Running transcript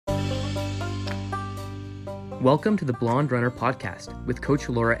Welcome to the Blonde Runner podcast with Coach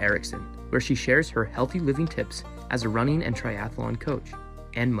Laura Erickson, where she shares her healthy living tips as a running and triathlon coach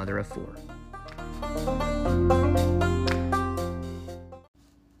and mother of 4.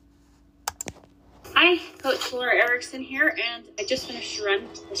 Hi, Coach Laura Erickson here, and I just finished a run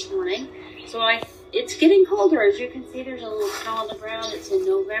this morning. So it's getting colder. As you can see, there's a little snow on the ground. It's in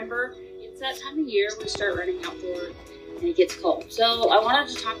November. It's that time of year we start running outdoor and it gets cold. So I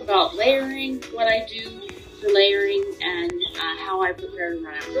wanted to talk about layering, what I do for layering, and how I prepare to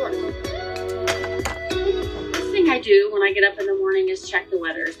run outdoors. First thing I do when I get up in the morning is check the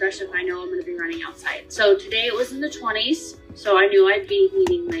weather, especially if I know I'm going to be running outside. So today it was in the 20s, so I knew I'd be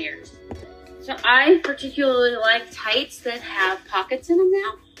needing layers. So I particularly like tights that have pockets in them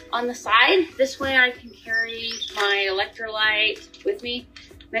now on the side. This way I can carry my electrolyte with me.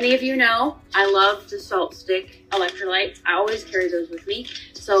 Many of you know I love the Salt Stick electrolytes. I always carry those with me.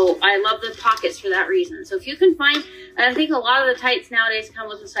 So I love the pockets for that reason. So if you can find, and I think a lot of the tights nowadays come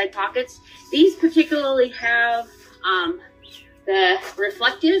with the side pockets. These particularly have the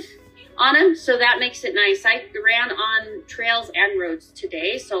reflective on them, so that makes it nice. I ran on trails and roads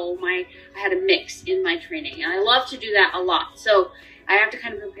today, so I had a mix in my training, and I love to do that a lot. So I have to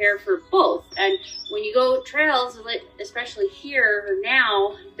kind of prepare for both. And when you go trails, especially here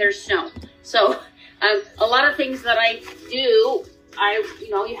now, there's snow. So a lot of things that I do,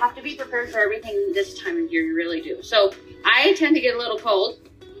 you have to be prepared for everything this time of year. You really do. So I tend to get a little cold,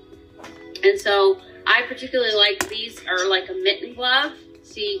 and so I particularly like these are like a mitten glove.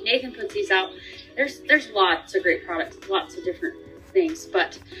 See, Nathan puts these out. There's lots of great products, lots of different things.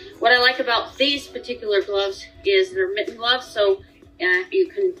 But what I like about these particular gloves is they're mitten gloves, so you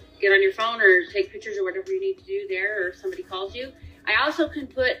can get on your phone or take pictures or whatever you need to do there, or if somebody calls you. I also can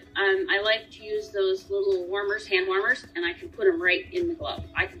put, I like to use those little warmers, hand warmers, and I can put them right in the glove.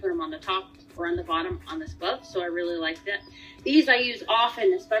 I can put them on the top or on the bottom on this glove, so I really like that. These I use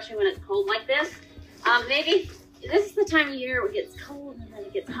often, especially when it's cold like this. Maybe this is the time of year it gets cold and then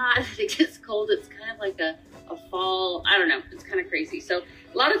it gets hot and it gets cold. It's kind of like a fall, I don't know, it's kind of crazy. So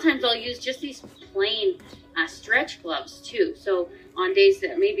a lot of times I'll use just these plain stretch gloves too. So on days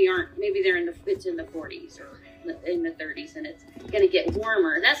that maybe they're it's in the 40s or in the 30s and it's going to get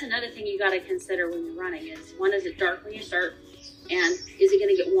warmer. And that's another thing you got to consider when you're running is, one, is it dark when you start, and is it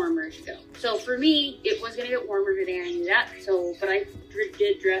going to get warmer as you go? So for me, it was going to get warmer today. I knew that. So, but I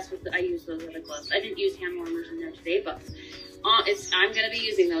did dress with I used those other gloves. I didn't use hand warmers in there today, but I'm going to be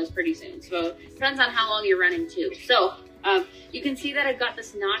using those pretty soon. So it depends on how long you're running too. So you can see that I've got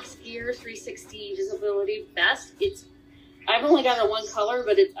this Nox Gear 360 visibility vest. I've only got it one color,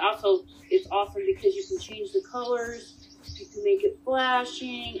 but it's awesome because you can change the colors. You can make it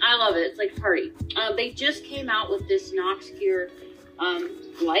flashing. I love it. It's like a party. They just came out with this Nox Gear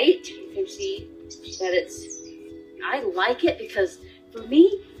light. You can see that I like it because for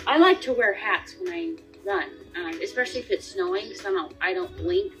me, I like to wear hats when I run, especially if it's snowing, because I don't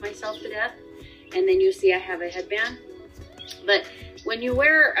blink myself to death. And then you see I have a headband. But when you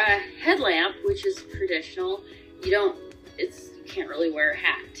wear a headlamp, which is traditional, you can't really wear a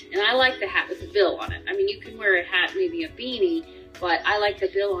hat. And I like the hat with the bill on it. I mean, you can wear a hat, maybe a beanie, but I like the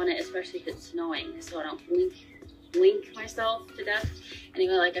bill on it, especially if it's snowing, so I don't blink myself to death.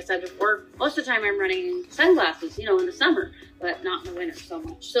 Anyway, like I said before, most of the time I'm running in sunglasses, in the summer, but not in the winter so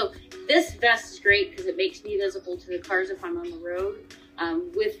much. So this vest is great because it makes me visible to the cars if I'm on the road.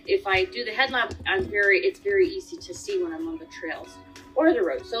 If I do the headlamp, it's very easy to see when I'm on the trails or the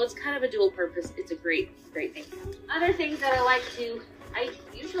road. So it's kind of a dual purpose. It's a great thing. Other things that I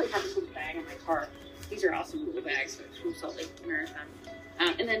usually have this little bag in my car. These are awesome little bags from Salt Lake Marathon.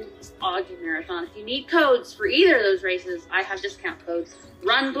 And then Ogden Marathon. If you need codes for either of those races, I have discount codes.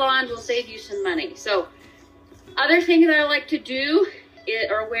 Run Blonde will save you some money. So other thing that I like to do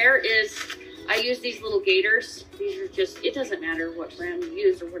or wear is I use these little gaiters. These are just, it doesn't matter what brand you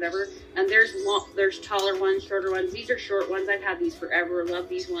use or whatever. And there's taller ones, shorter ones. These are short ones. I've had these forever. Love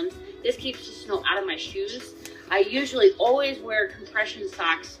these ones. This keeps the snow out of my shoes. I usually always wear compression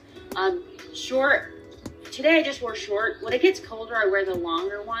socks. Short. Today I just wore short. When it gets colder, I wear the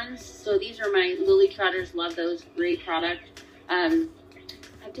longer ones. So these are my Lily Trotters. Love those. Great product. I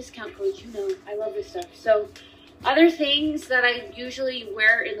have discount codes. I love this stuff. So other things that I usually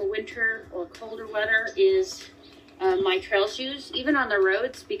wear in the winter or colder weather is my trail shoes, even on the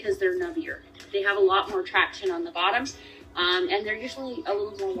roads, because they're nubbier. They have a lot more traction on the bottom, and they're usually a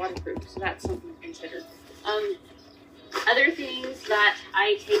little more waterproof, so that's something to consider. Other things that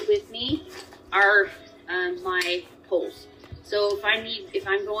I take with me are my poles. So if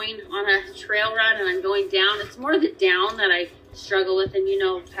I'm going on a trail run and I'm going down, it's more the down that I struggle with. And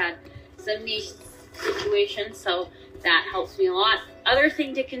I've had situation, so that helps me a lot. Other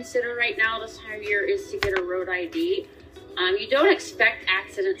thing to consider right now this time of year is to get a road ID. You don't expect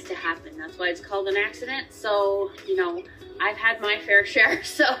accidents to happen. That's why it's called an accident. So, I've had my fair share.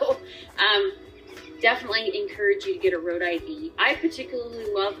 So, definitely encourage you to get a road ID. I particularly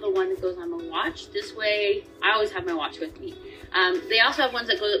love the one that goes on the watch. This way, I always have my watch with me. They also have ones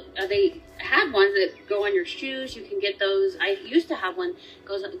that they had ones that go on your shoes. You can get those. I used to have one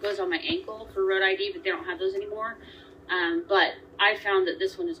goes on my ankle for road ID, but they don't have those anymore. But I found that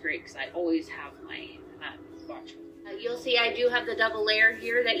this one is great because I always have my watch. You'll see I do have the double layer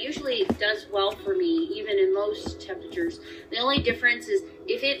here. That usually does well for me, even in most temperatures. The only difference is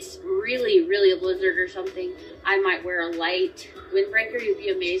if it's really, really a blizzard or something, I might wear a light windbreaker. You'd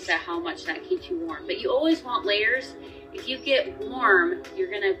be amazed at how much that keeps you warm. But you always want layers. If you get warm, you're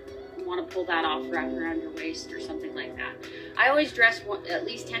going to want to pull that off, wrap around your waist or something like that. I always dress at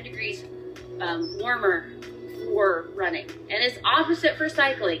least 10 degrees warmer for running, and it's opposite for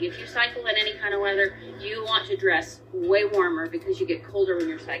cycling. If you cycle in any kind of weather, you want to dress way warmer because you get colder when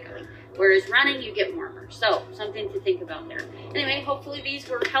you're cycling, whereas running you get warmer. So something to think about there. Anyway, hopefully these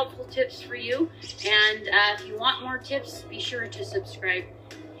were helpful tips for you, and if you want more tips, be sure to subscribe,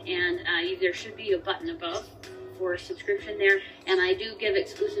 and there should be a button above for subscription there, and I do give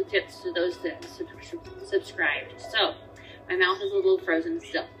exclusive tips to those that subscribed. So my mouth is a little frozen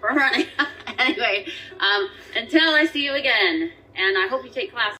still from running. Anyway, until I see you again, and I hope you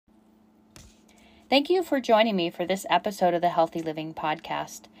take class. Thank you for joining me for this episode of the Healthy Living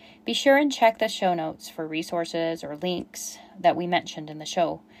Podcast. Be sure and check the show notes for resources or links that we mentioned in the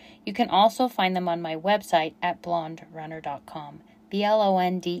show. You can also find them on my website at blonderunner.com.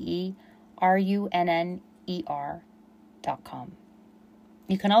 BLONDERUNNER.com.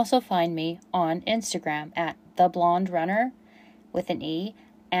 You can also find me on Instagram at The Blonde Runner with an E,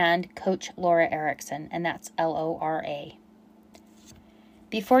 and Coach Laura Erickson, and that's LORA.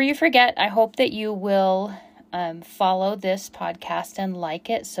 Before you forget, I hope that you will follow this podcast and like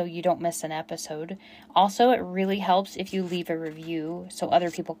it so you don't miss an episode. Also, it really helps if you leave a review so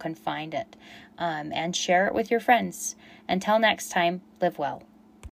other people can find it, and share it with your friends. Until next time, live well.